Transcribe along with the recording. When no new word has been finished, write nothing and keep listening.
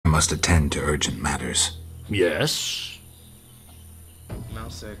must attend to urgent matters. Yes?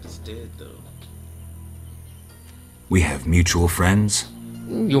 Mousesack is dead, though. We have mutual friends?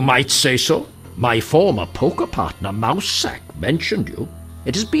 You might say so. My former poker partner, Mousesack, mentioned you.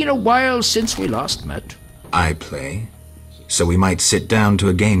 It has been a while since we last met. I play, so we might sit down to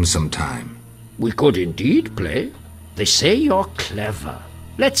a game sometime. We could indeed play. They say you're clever.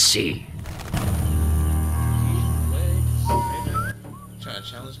 Let's see. Trying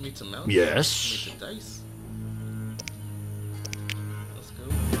to challenge me to mouse? Yes. Make the dice. Let's go.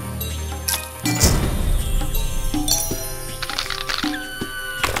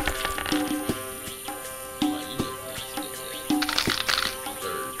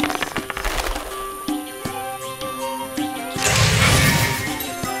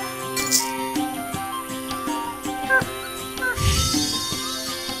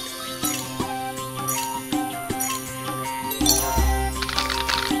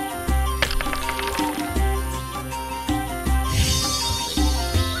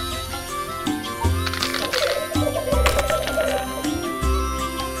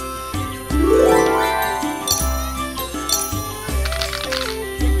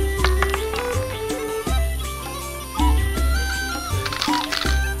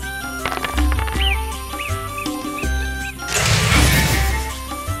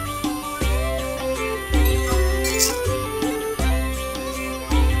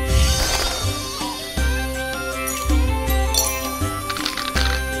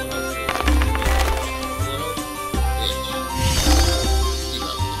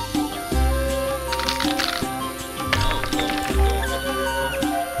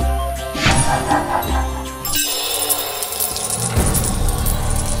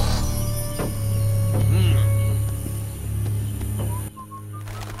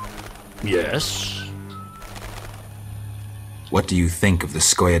 Yes? What do you think of the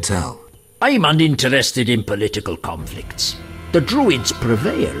Scoia'tael? I'm uninterested in political conflicts. The Druids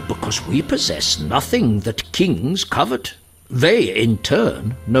prevail because we possess nothing that kings covet. They, in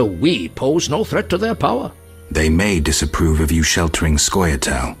turn, know we pose no threat to their power. They may disapprove of you sheltering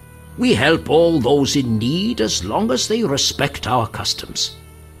Scoia'tael. We help all those in need as long as they respect our customs.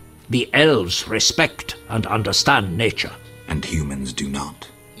 The elves respect and understand nature. And humans do not.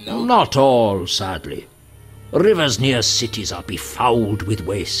 No. Not all, sadly. Rivers near cities are befouled with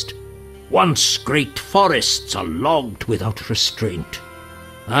waste. Once great forests are logged without restraint.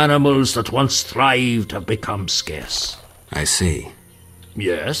 Animals that once thrived have become scarce. I see.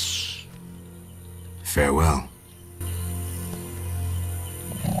 Yes? Farewell.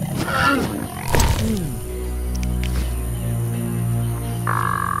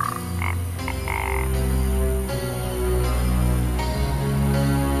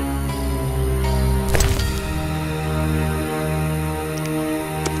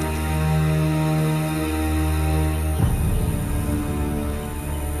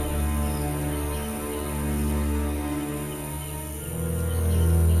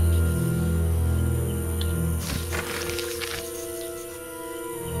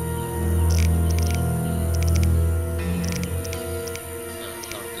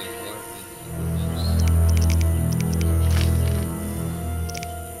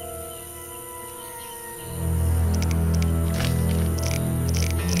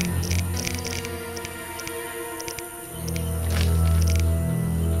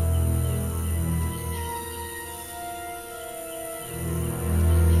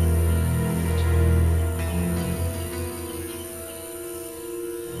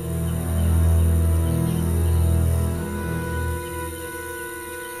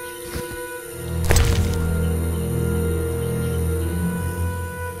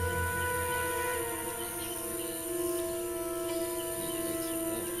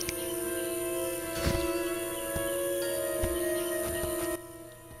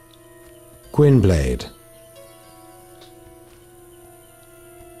 Gwynblade.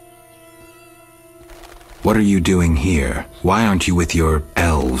 What are you doing here? Why aren't you with your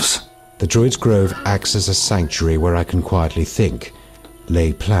elves? The Druid's Grove acts as a sanctuary where I can quietly think,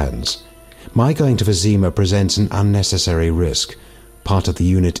 lay plans. My going to Vizima presents an unnecessary risk. Part of the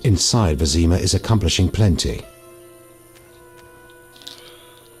unit inside Vizima is accomplishing plenty.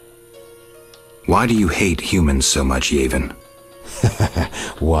 Why do you hate humans so much, Yavin?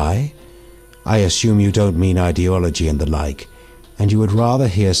 Why? I assume you don't mean ideology and the like, and you would rather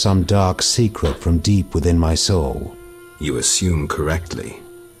hear some dark secret from deep within my soul. You assume correctly.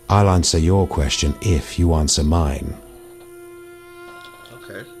 I'll answer your question if you answer mine.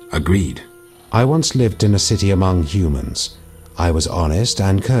 Okay. Agreed. I once lived in a city among humans. I was honest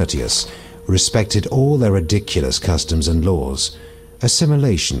and courteous, respected all their ridiculous customs and laws,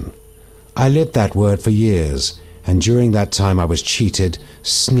 Assimilation. I lived that word for years, and during that time I was cheated,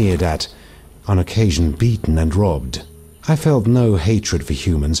 sneered at, on occasion beaten and robbed. I felt no hatred for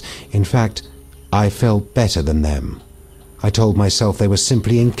humans. In fact, I felt better than them. I told myself they were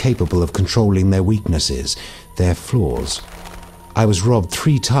simply incapable of controlling their weaknesses, their flaws. I was robbed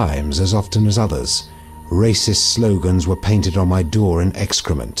 3 times as often as others. Racist slogans were painted on my door in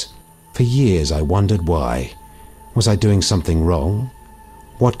excrement. For years I wondered why. Was I doing something wrong?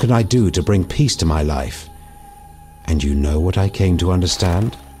 What could I do to bring peace to my life? And you know what I came to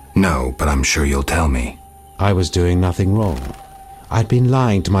understand? No, but I'm sure you'll tell me. I was doing nothing wrong. I'd been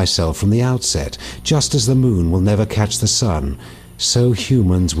lying to myself from the outset. Just as the moon will never catch the sun, so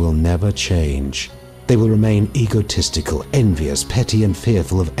humans will never change. They will remain egotistical, envious, petty, and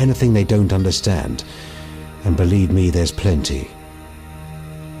fearful of anything they don't understand. And believe me, there's plenty.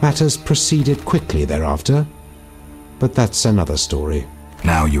 Matters proceeded quickly thereafter, but that's another story.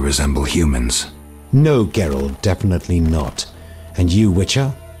 Now you resemble humans. No, Geralt, definitely not. And you,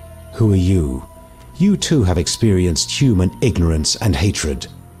 Witcher? Who are you? You too have experienced human ignorance and hatred.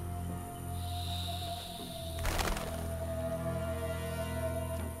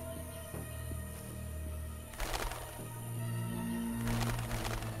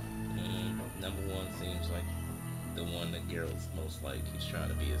 Number one seems like the one that Geralt's most like. He's trying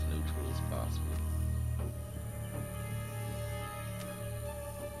to be as neutral as possible.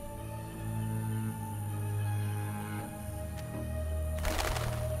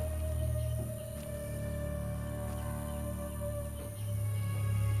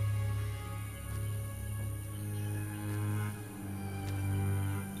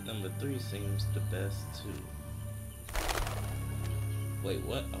 Number 3 seems the best too. Wait,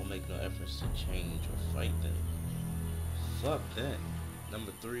 what? I'll make no efforts to change or fight them. Fuck that.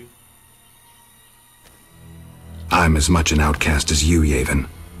 Number 3. I'm as much an outcast as you, Yavin.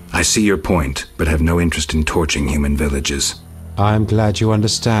 I see your point, but have no interest in torching human villages. I'm glad you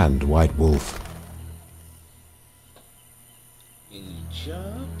understand, White Wolf. Any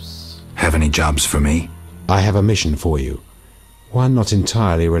jobs? Have any jobs for me? I have a mission for you. One not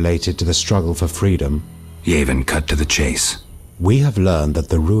entirely related to the struggle for freedom. Yavin, cut to the chase. We have learned that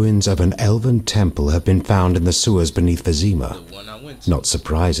the ruins of an elven temple have been found in the sewers beneath Vizima. The one I went to. Not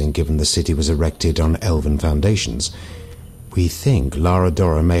surprising, given the city was erected on elven foundations. We think Lara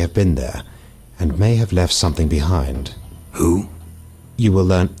Dora may have been there, and may have left something behind. Who? You will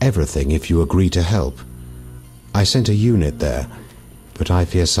learn everything if you agree to help. I sent a unit there, but I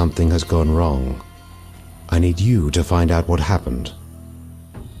fear something has gone wrong. I need you to find out what happened.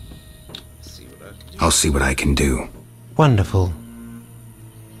 See what I can do. I'll see what I can do. Wonderful.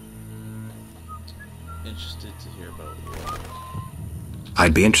 Interested to hear about what?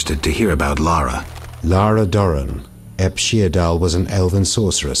 I'd be interested to hear about Lara. Lara Doran. Ep Sheerdal was an elven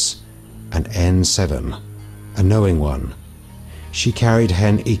sorceress, an N7, a knowing one. She carried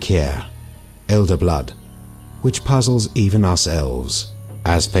Hen Ikea, elder blood, which puzzles even us elves.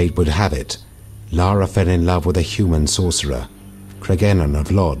 As fate would have it, Lara fell in love with a human sorcerer, Cregennan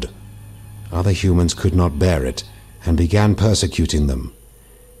of Lod. Other humans could not bear it, and began persecuting them.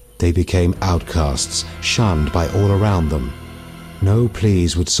 They became outcasts, shunned by all around them. No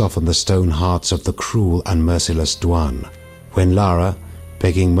pleas would soften the stone hearts of the cruel and merciless Dwan. When Lara,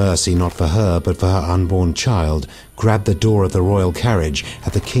 begging mercy not for her but for her unborn child, grabbed the door of the royal carriage,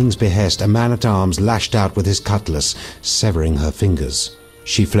 at the king's behest a man-at-arms lashed out with his cutlass, severing her fingers.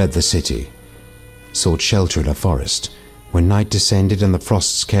 She fled the city, sought shelter in a forest. When night descended and the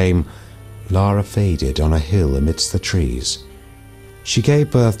frosts came, Lara faded on a hill amidst the trees. She gave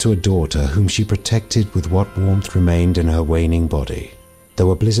birth to a daughter whom she protected with what warmth remained in her waning body.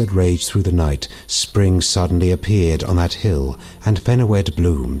 Though a blizzard raged through the night, spring suddenly appeared on that hill, and Fenawed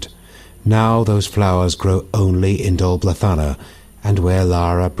bloomed. Now those flowers grow only in Dol Blathanna, and where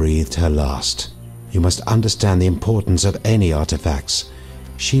Lara breathed her last. You must understand the importance of any artifacts.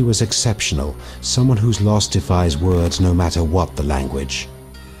 She was exceptional, someone whose loss defies words no matter what the language.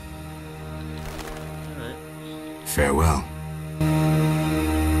 Farewell.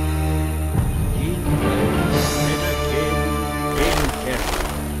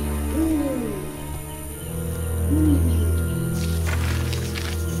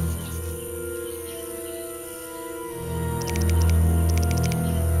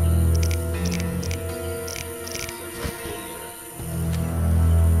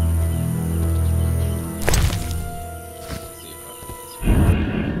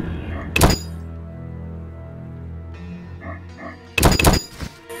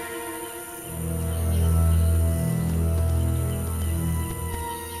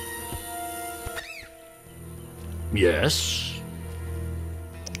 Yes?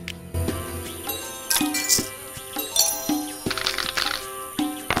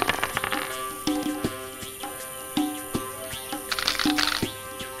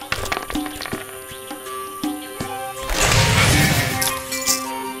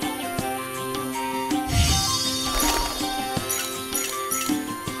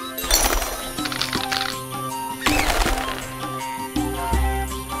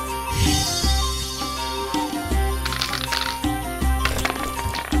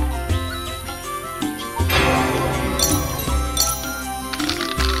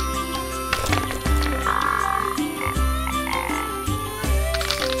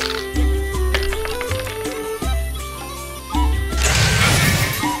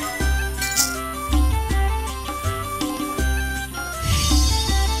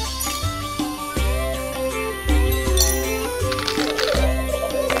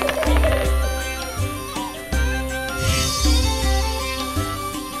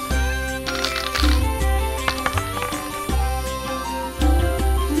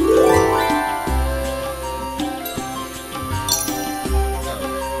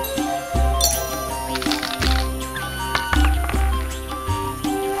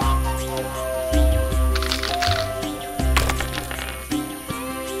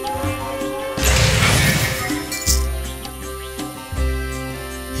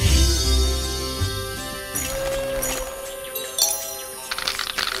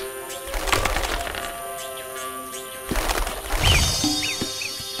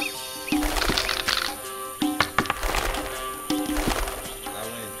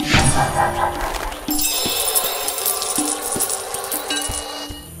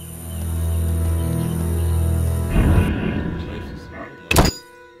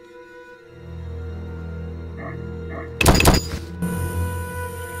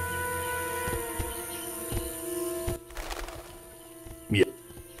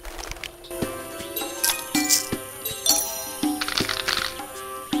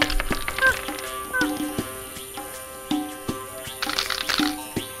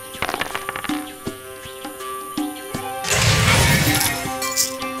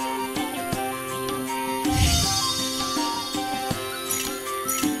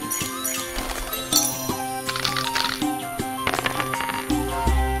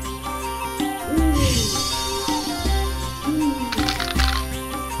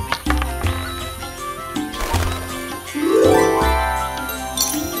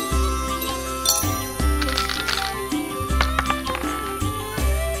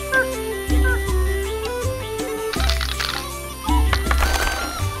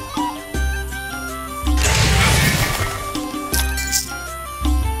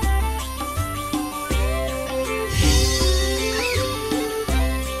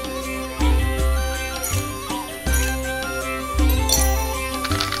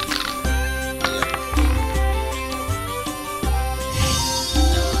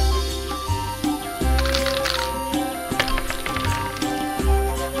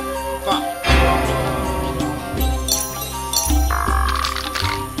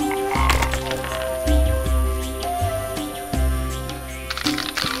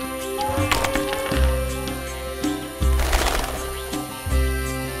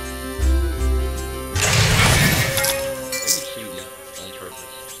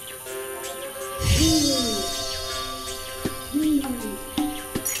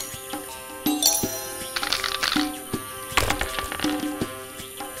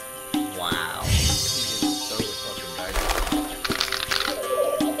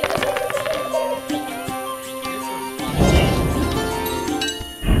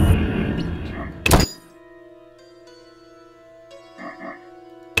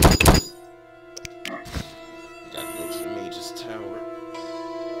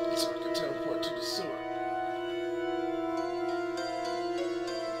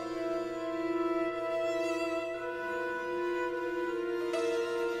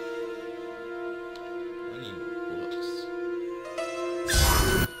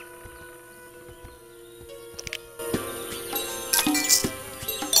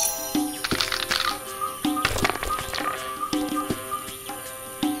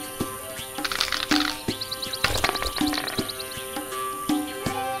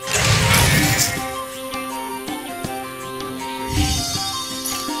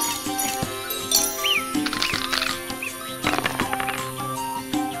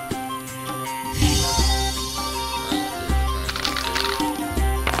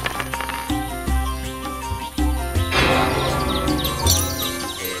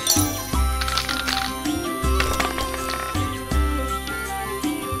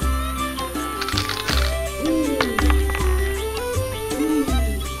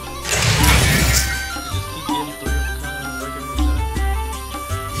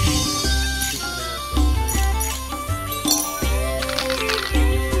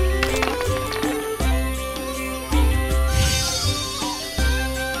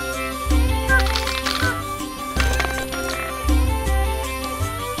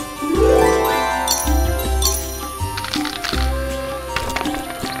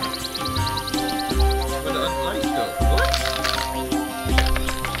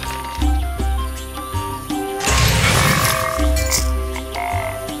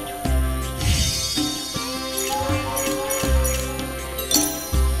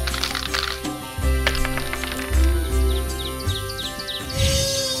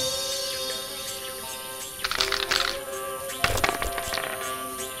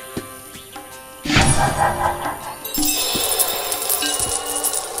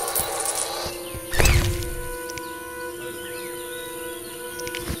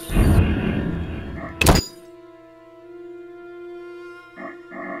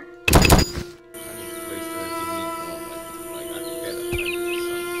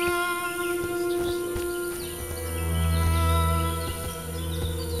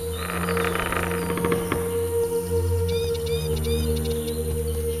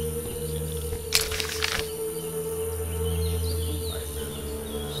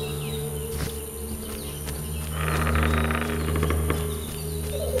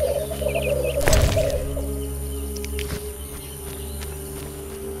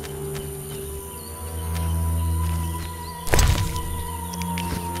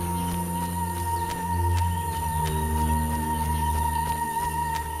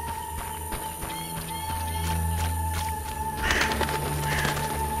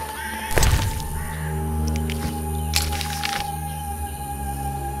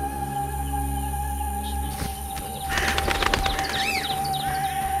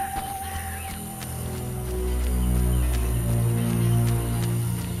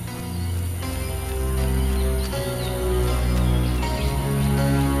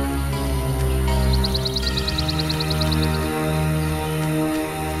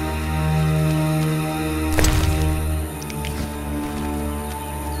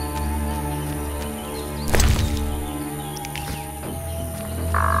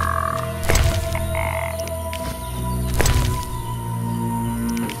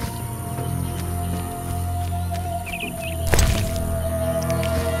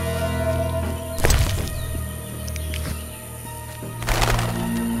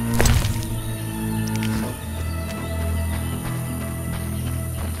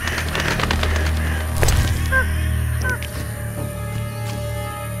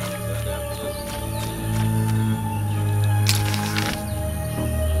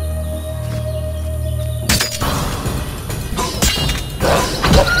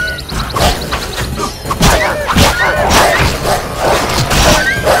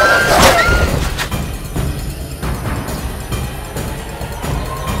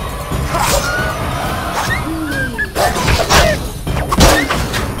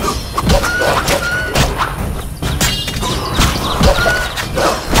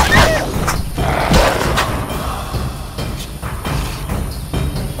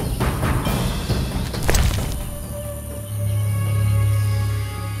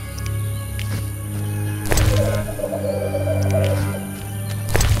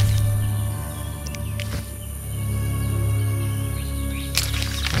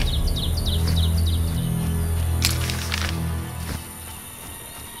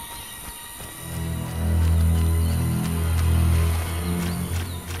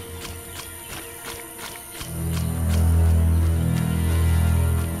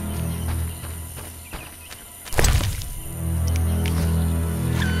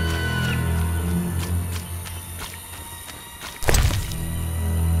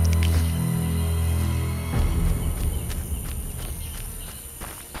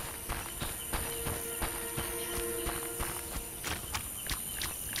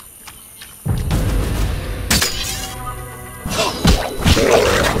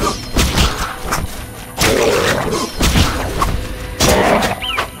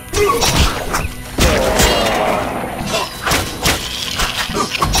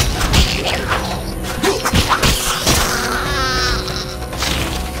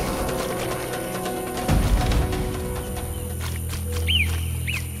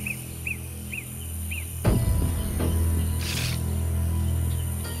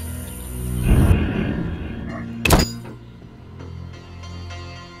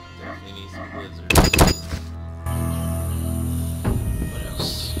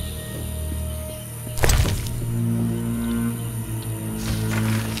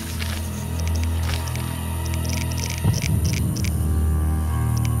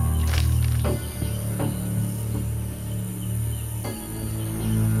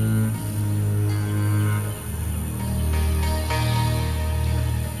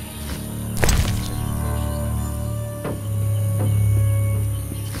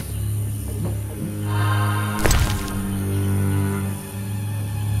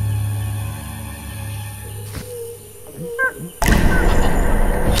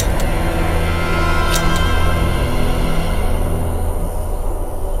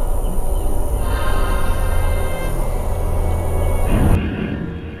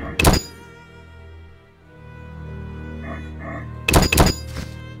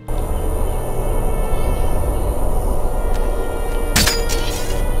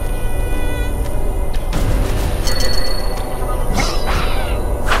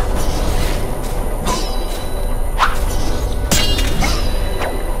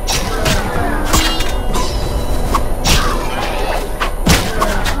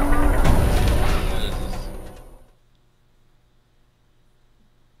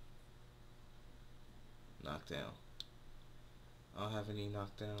 have any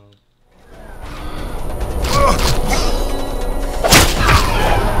knockdown.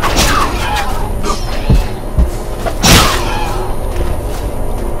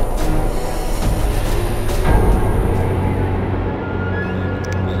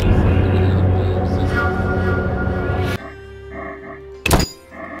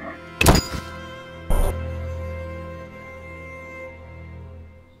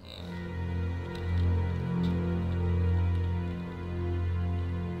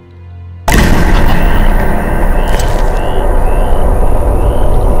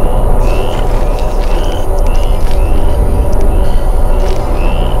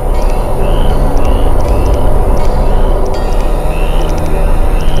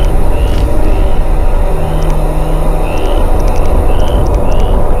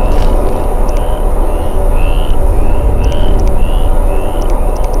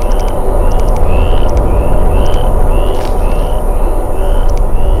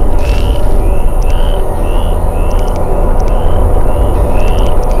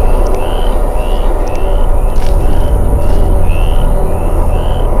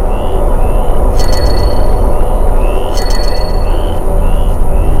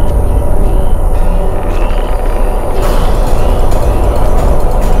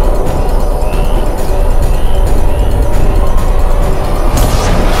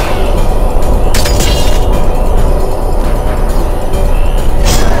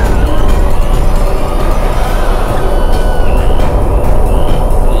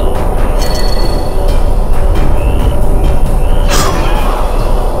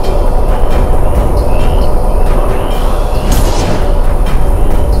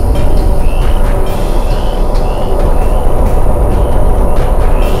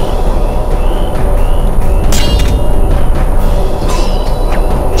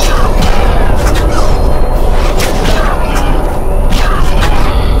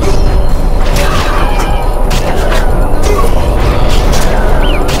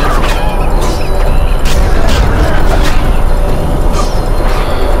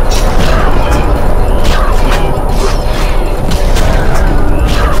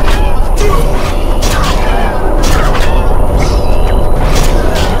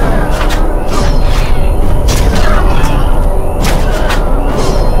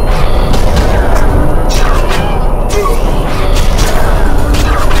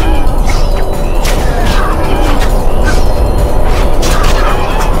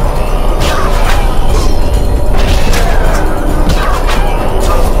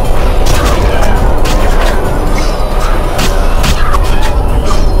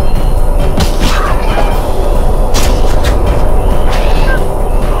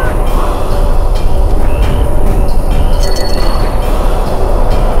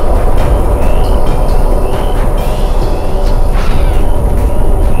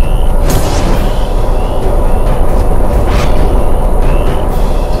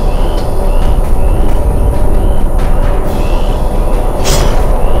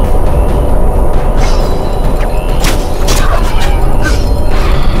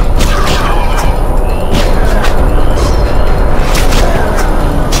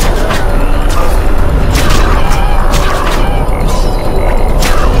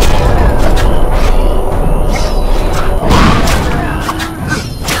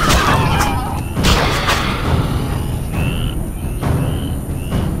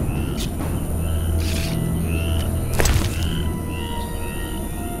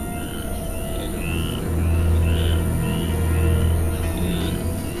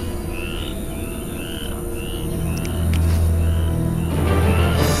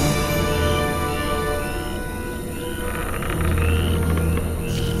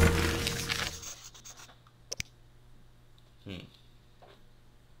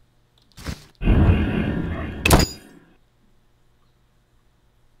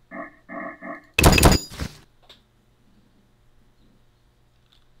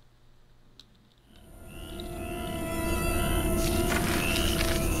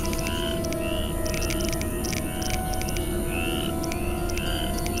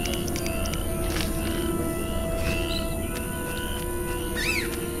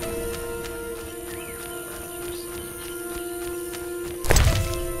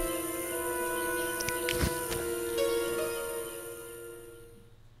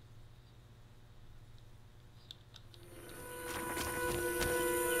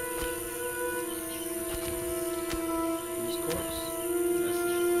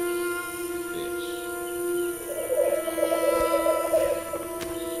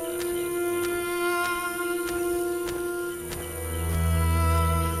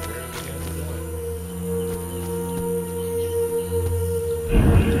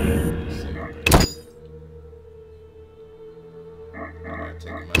 Alright, take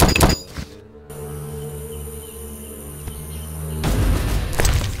him out.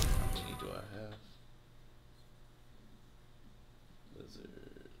 Do I have?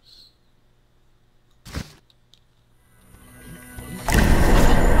 Lizards.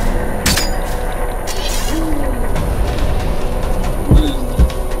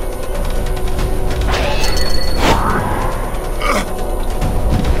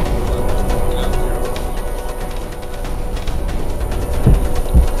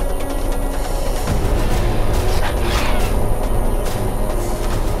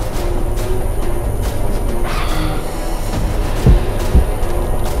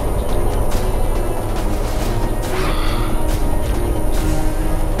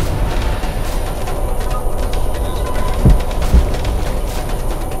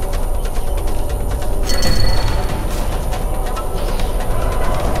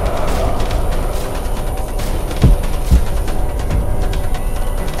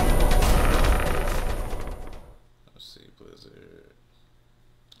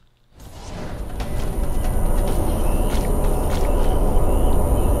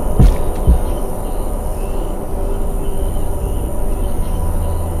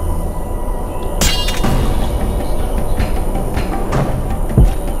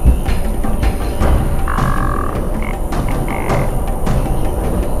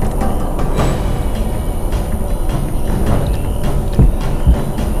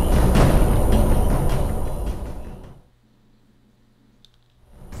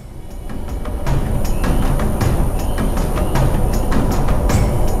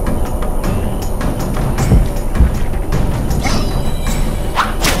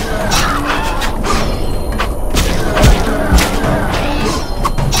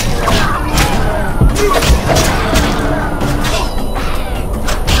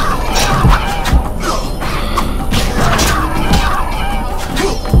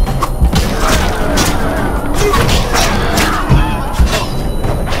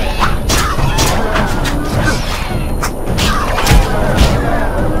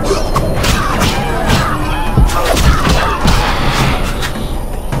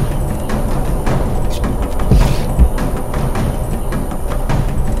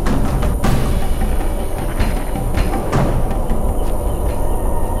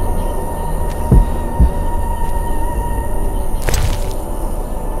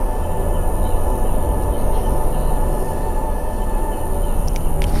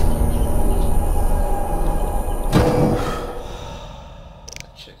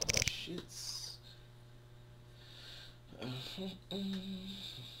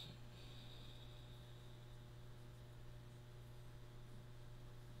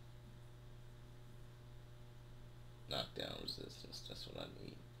 Knockdown resistance, that's what I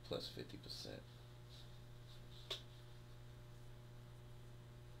need. Plus 50%.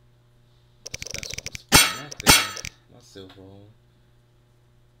 That's what I'm spending knockdown. My silver on.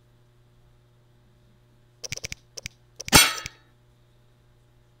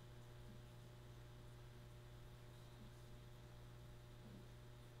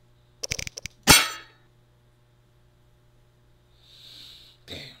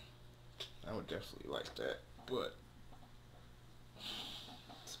 Damn. I would definitely like that, but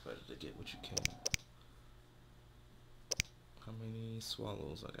it's better to get what you can. How many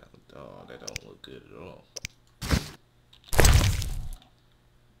swallows I got? Oh, that don't look good at all.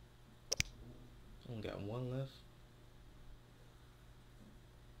 Only got one left.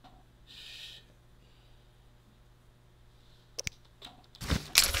 Shit.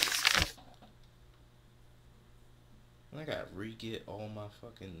 I gotta re-get all my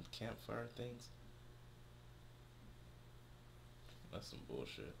fucking campfire things. That's some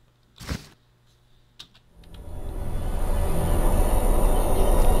bullshit.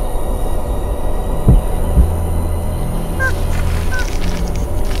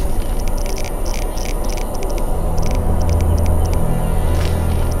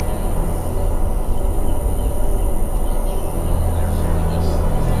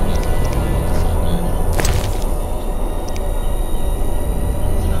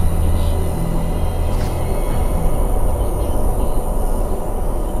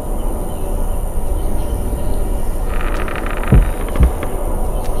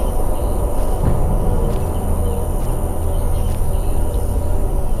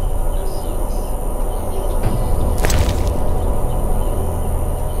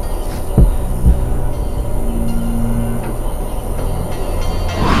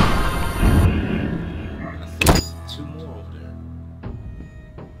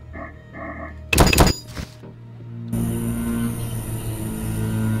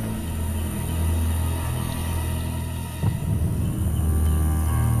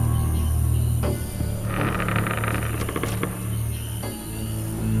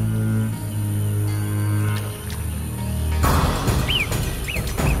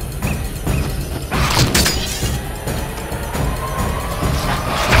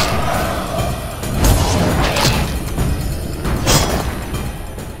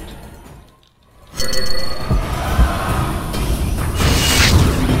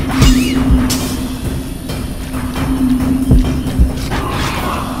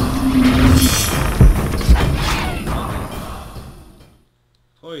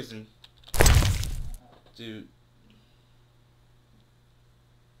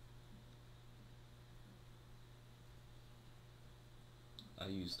 I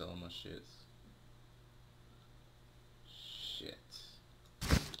used all my shits. Shit.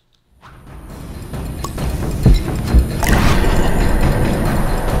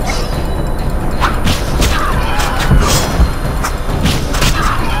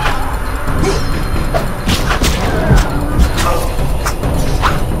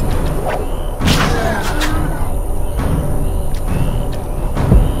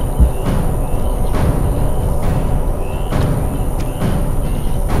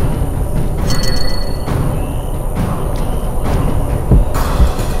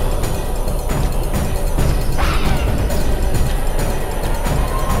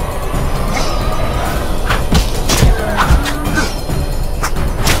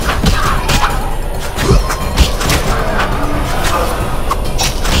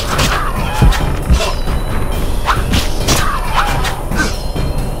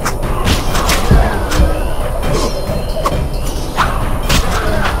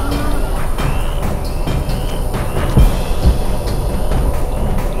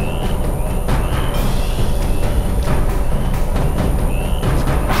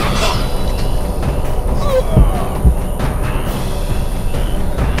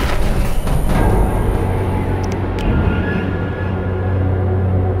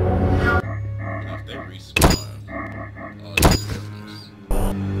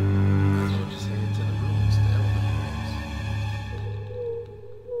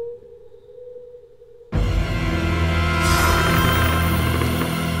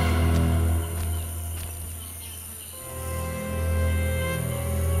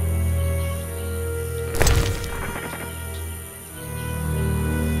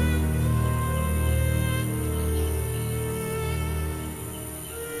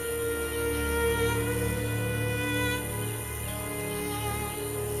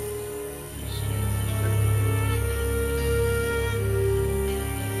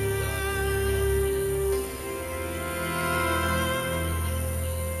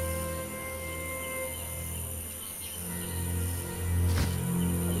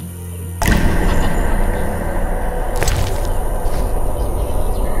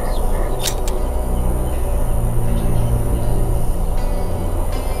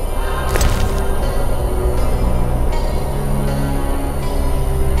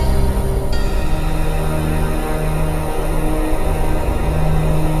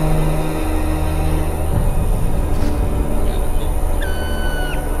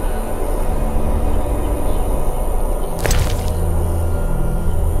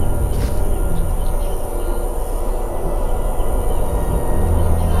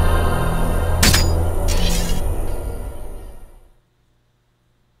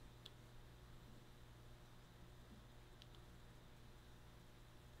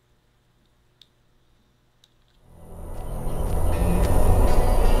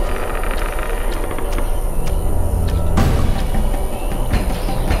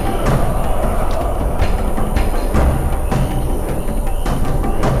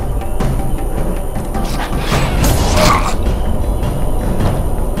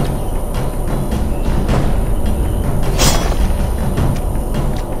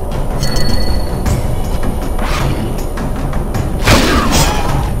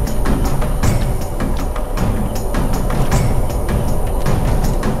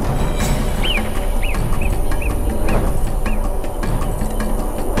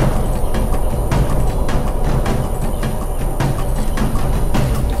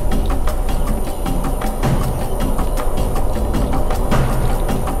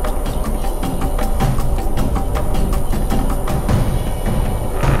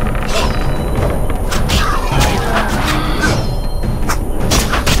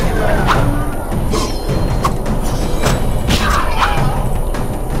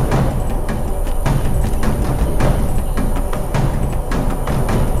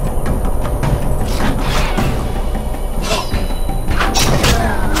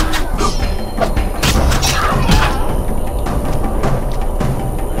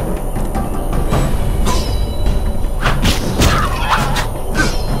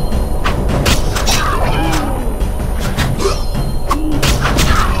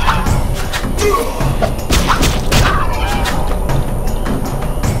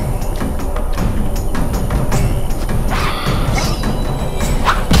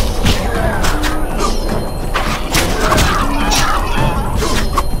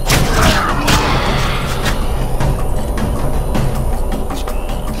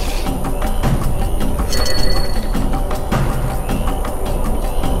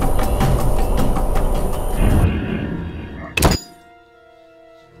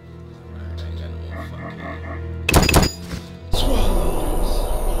 Swallows.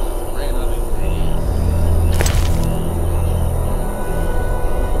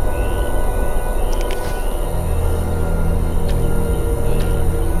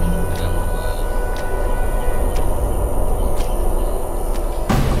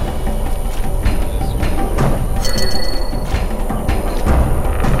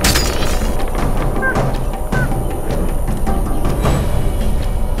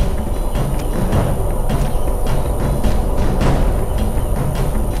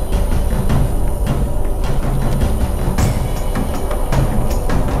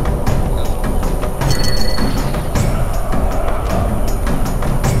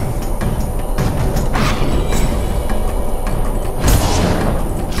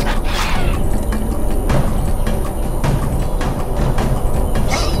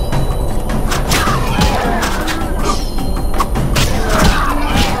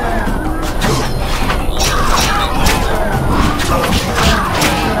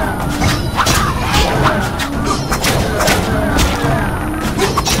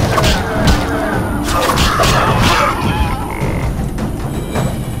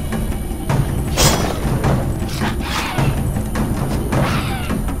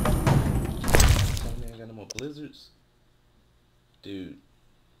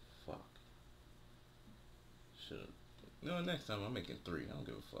 time I'm making 3. I don't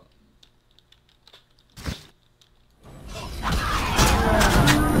give a fuck.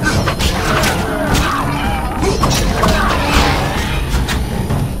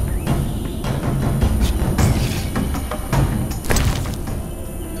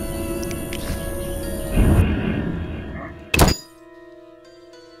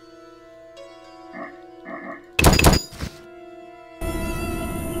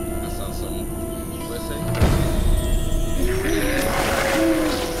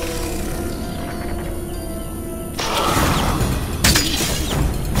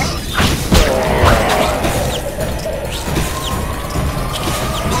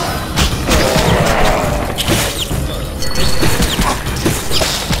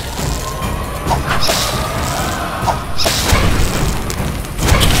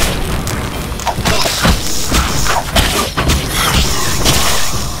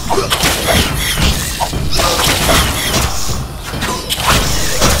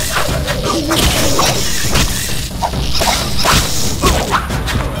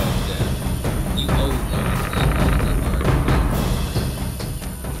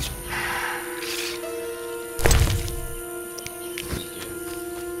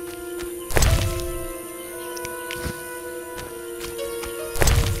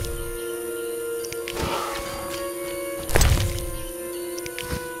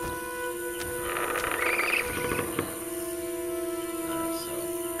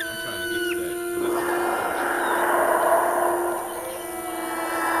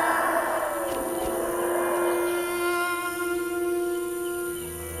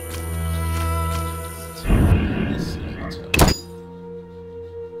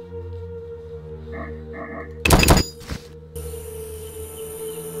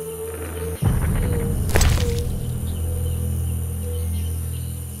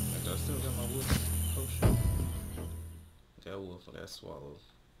 That swallowed.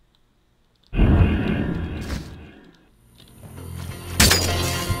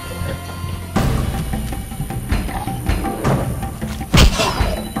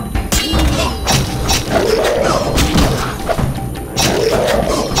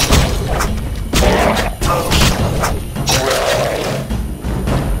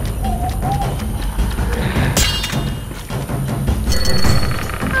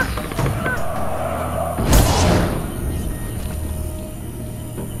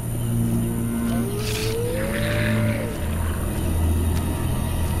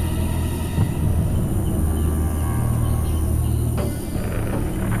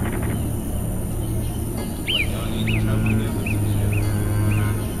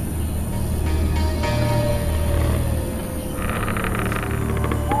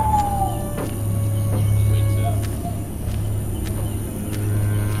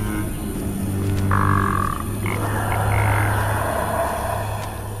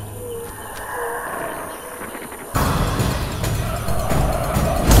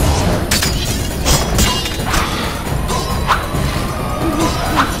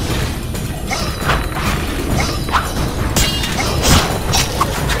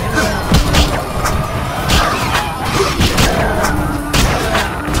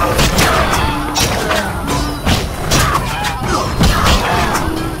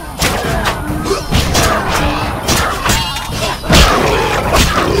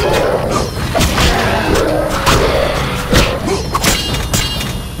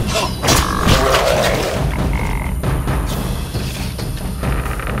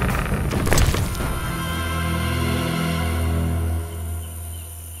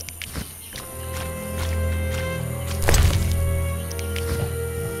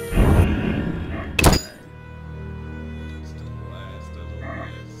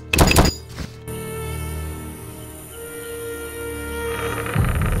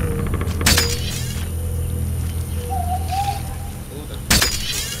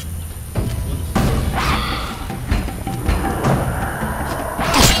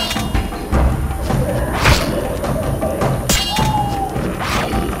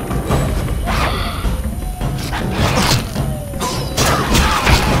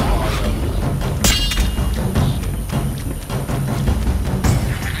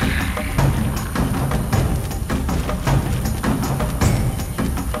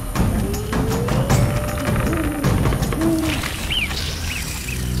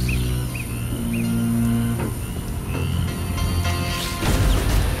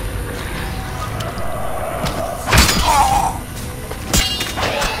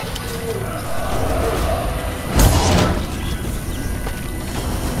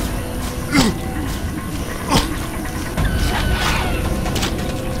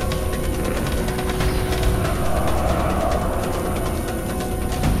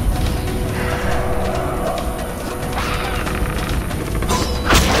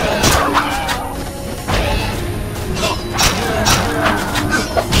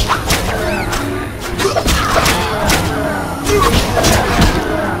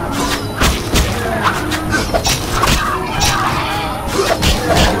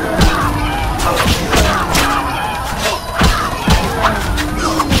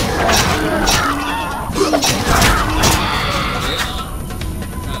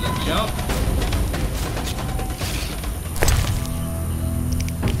 jump.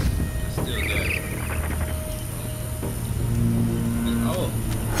 Still dead. Oh.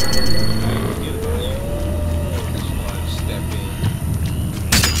 Okay, forget about you. Just want to step in.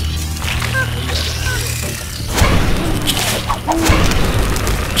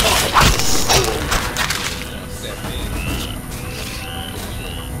 Step in.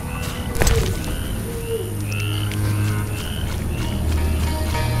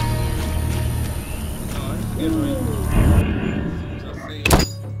 Forget about you. As soon as I say it, I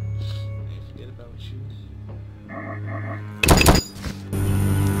forget about you.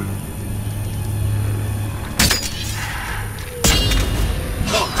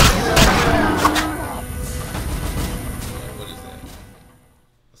 What is that?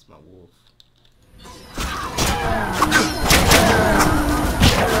 That's my wolf.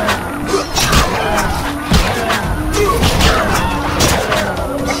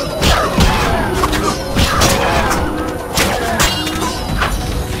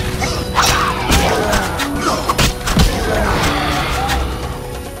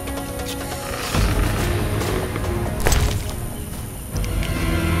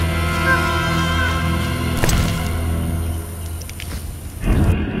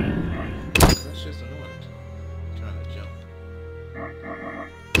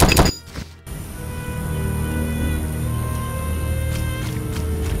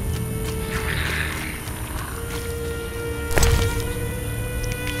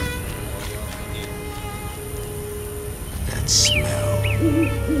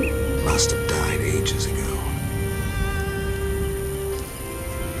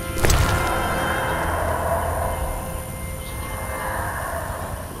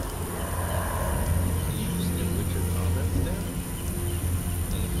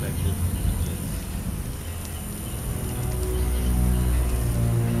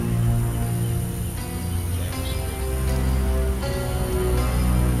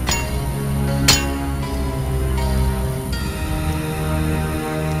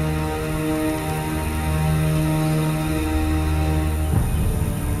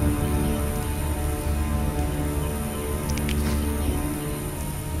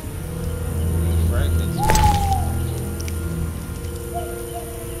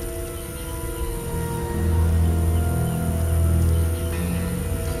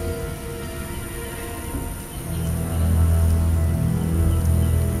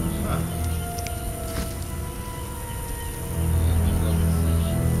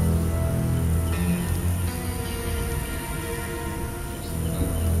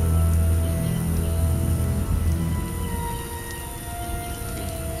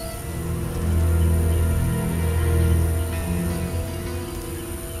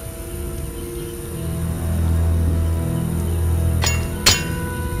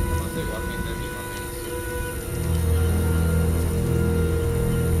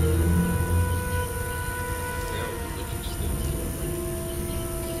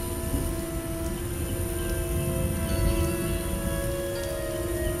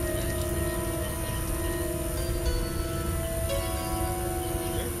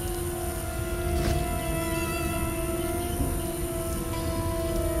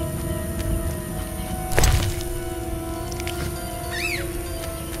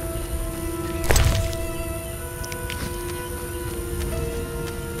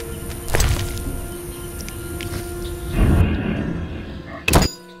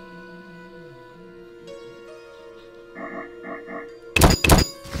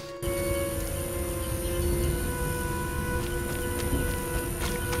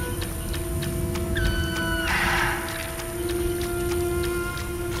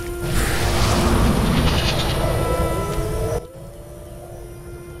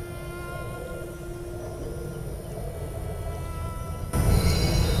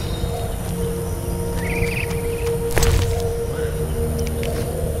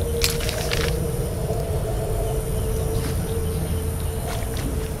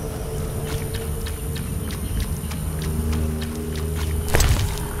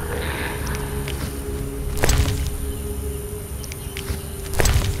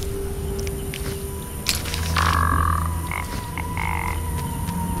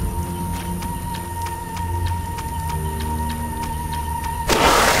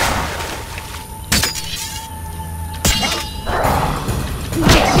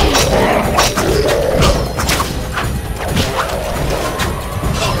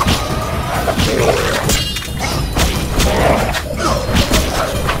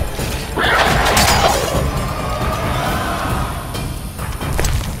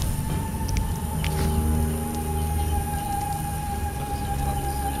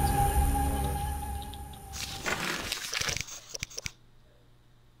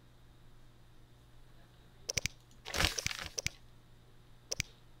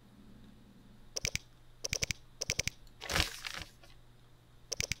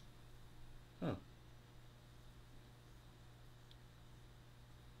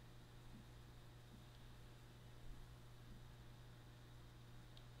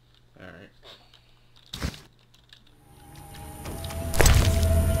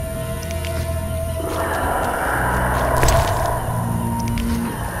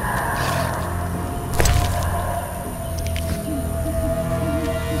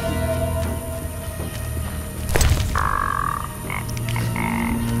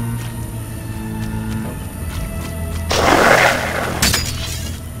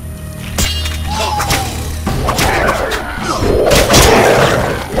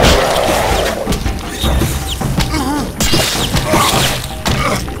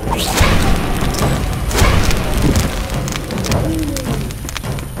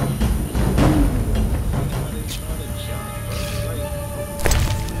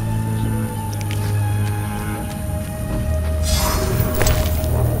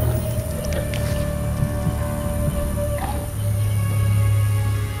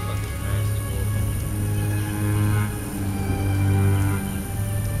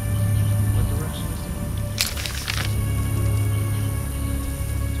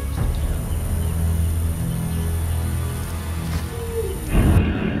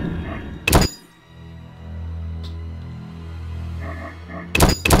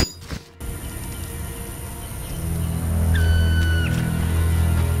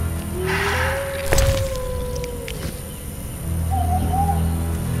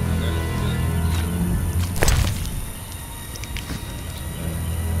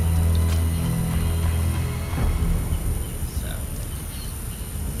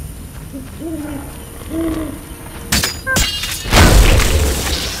 Oh,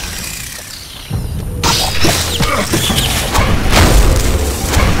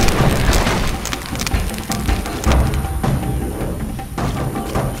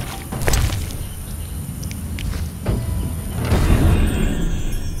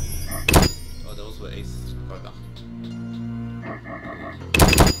 those were aces. Fuck.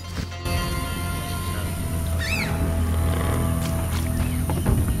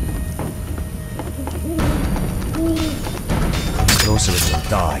 Closer it will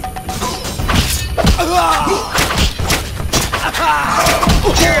die.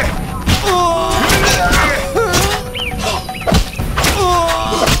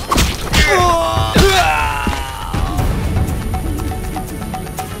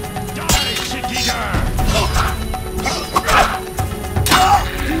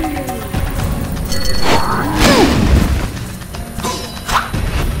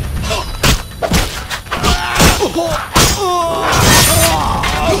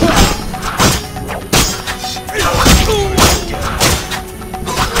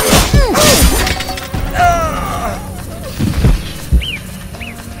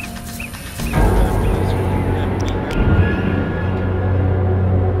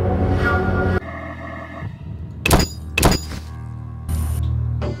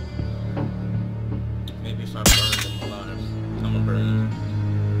 Maybe if I burn them alive, I'm gonna burn them.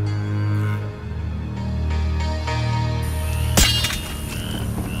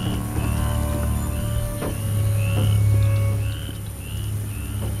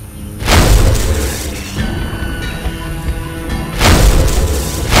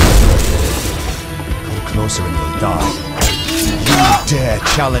 Come closer and you'll die. You dare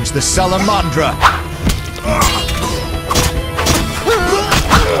challenge the Salamandra!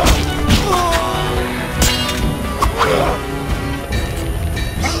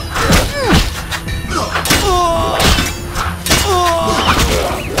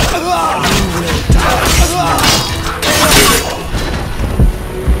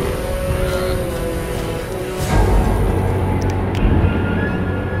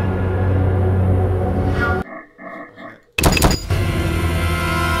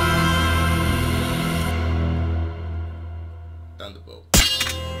 Thunderbolt.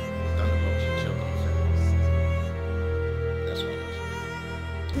 Thunderbolt should kill them fast. That's what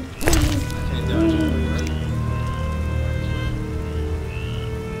I can't dodge it, right?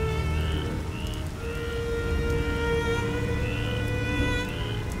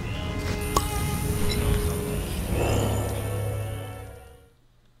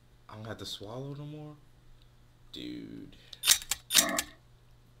 I don't have to swallow no more? Dude.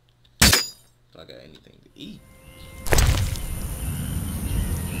 Do I got anything to eat?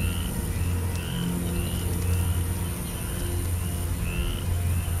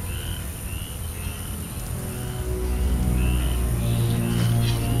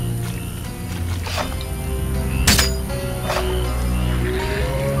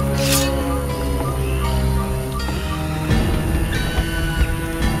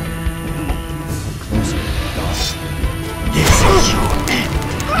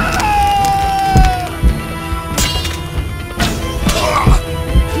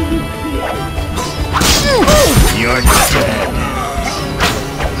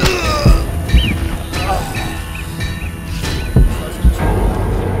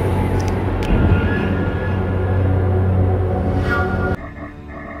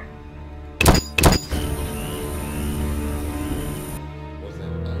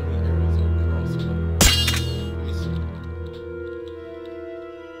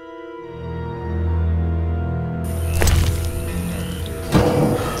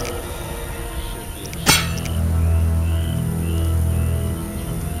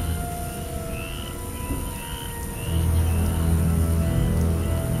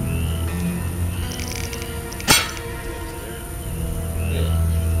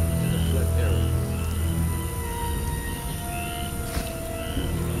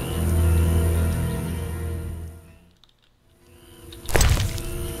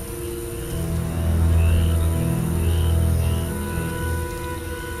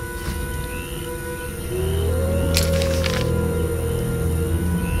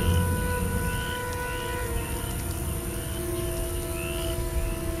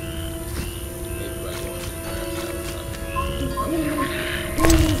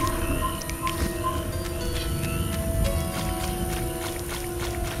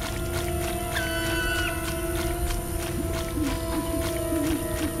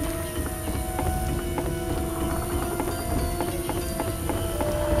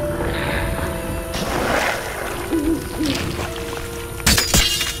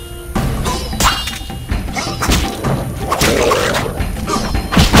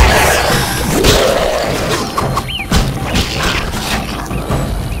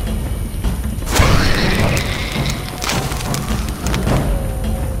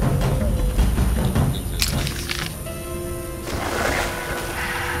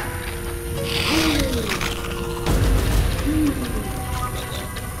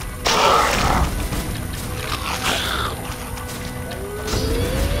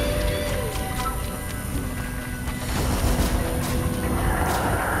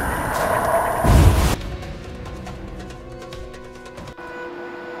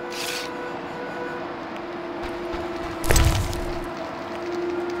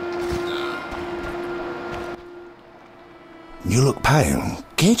 You look pale.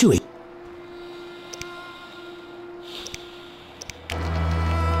 Can't you eat?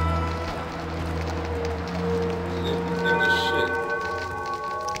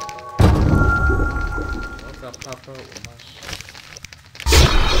 Pop out with my shit.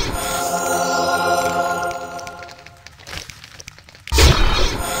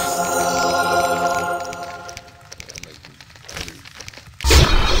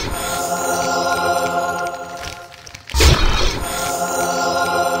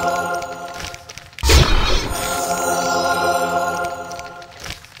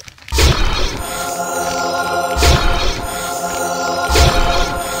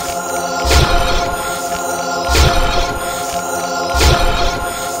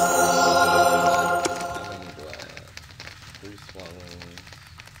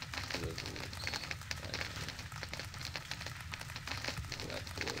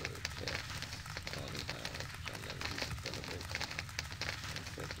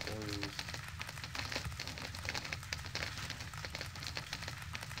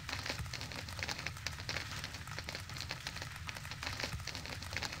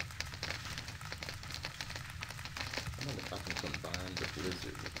 I wonder if I can combine the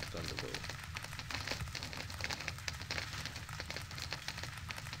Blizzard with the Thunderbolt.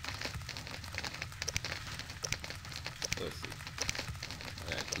 Let's see. I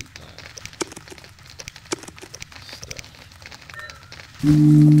gotta keep my stuff.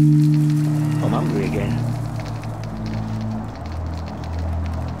 I'm hungry again.